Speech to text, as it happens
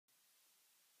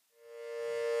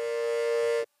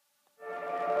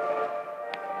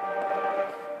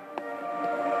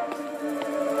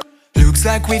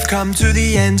Looks like we've come to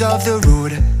the end of the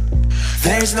road.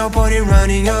 There's no point in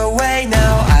running away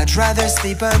now. I'd rather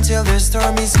sleep until the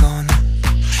storm is gone.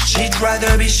 She'd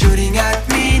rather be shooting at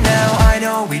me now. I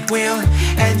know it will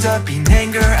end up in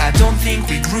anger. I don't think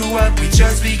we grew up, we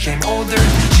just became older.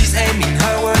 She's aiming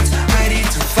her words, ready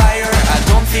to fire. I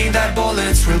don't think that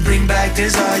bullets will bring back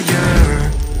desire.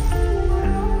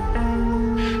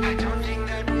 I don't think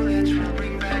that bullets will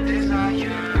bring back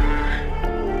desire.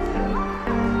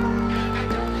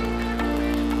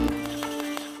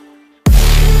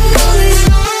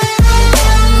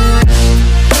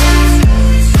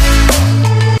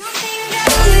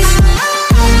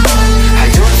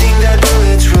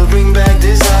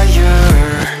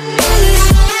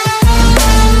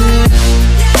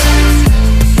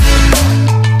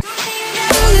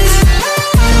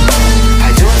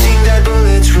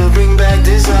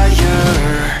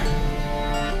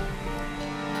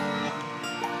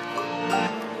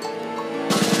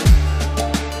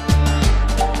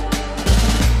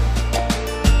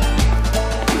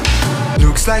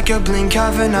 Looks like a blink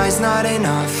of an eye's not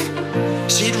enough.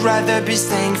 She'd rather be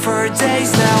staying for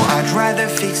days now. I'd rather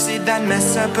fix it than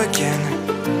mess up again.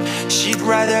 She'd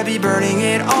rather be burning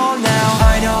it all now.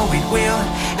 I know it will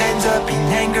end up in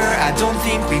anger. I don't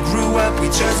think we grew up, we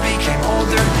just became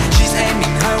older. She's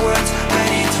aiming her words,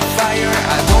 ready to fire.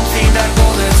 I don't think that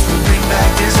bullets will bring back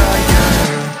desire.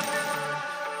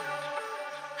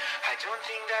 I don't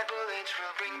think that bullets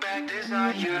will bring back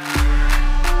desire.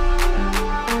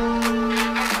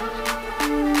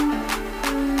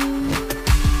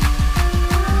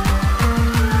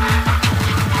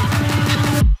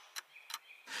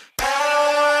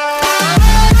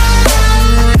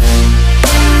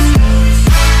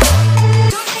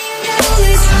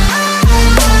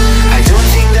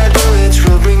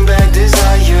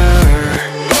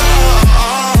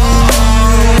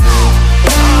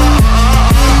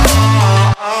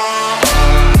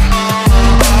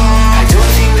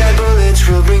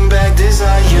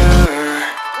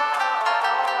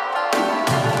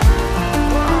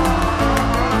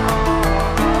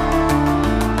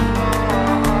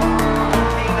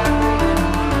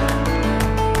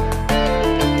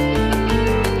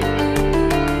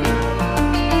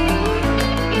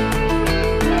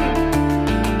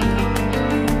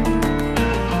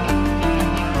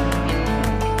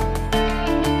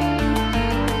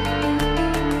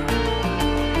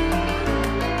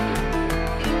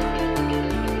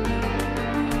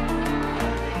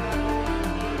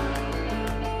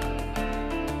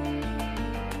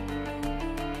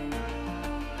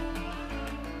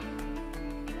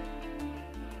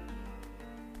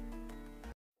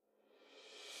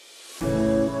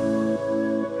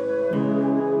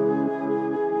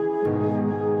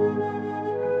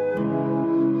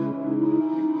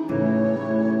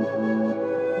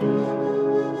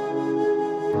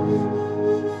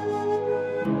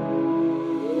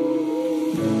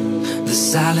 The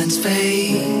silence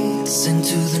fades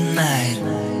into the night.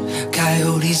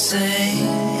 Coyotes sing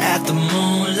at the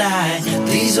moonlight.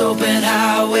 These open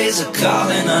highways are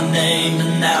calling our name,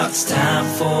 and now it's time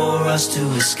for us to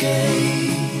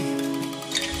escape.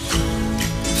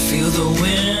 Feel the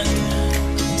wind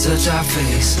touch our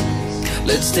face.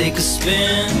 Let's take a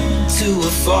spin to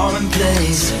a foreign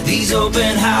place. These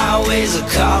open highways are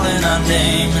calling our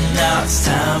name, and now it's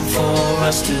time for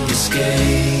us to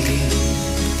escape.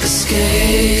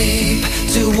 Escape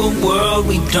to a world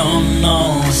we don't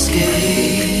know.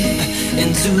 Escape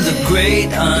into the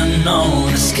great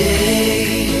unknown.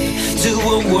 Escape to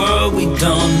a world we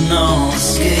don't know.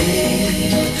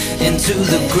 Escape into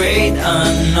the great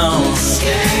unknown.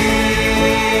 Escape,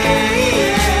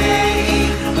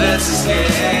 let's escape.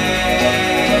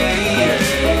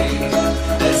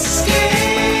 Let's escape.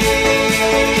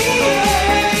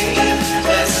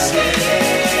 Let's escape.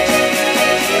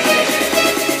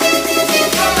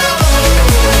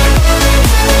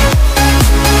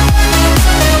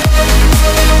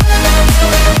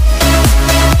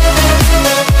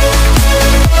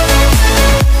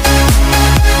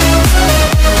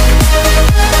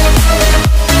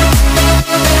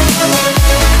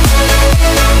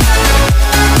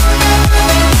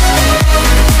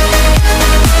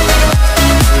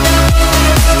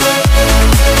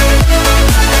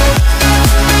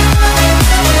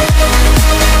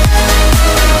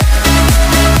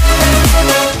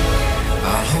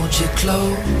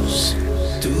 Close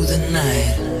through the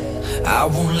night, I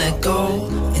won't let go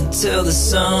until the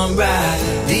sunrise.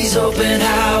 These open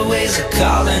highways are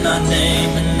calling our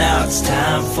name, and now it's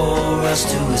time for us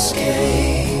to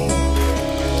escape.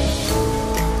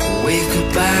 Wave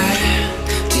goodbye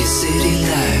to your city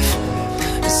life,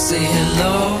 and say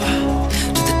hello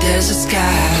to the desert sky.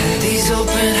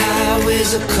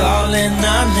 are calling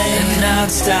our name, and now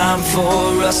it's time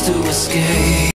for us to escape.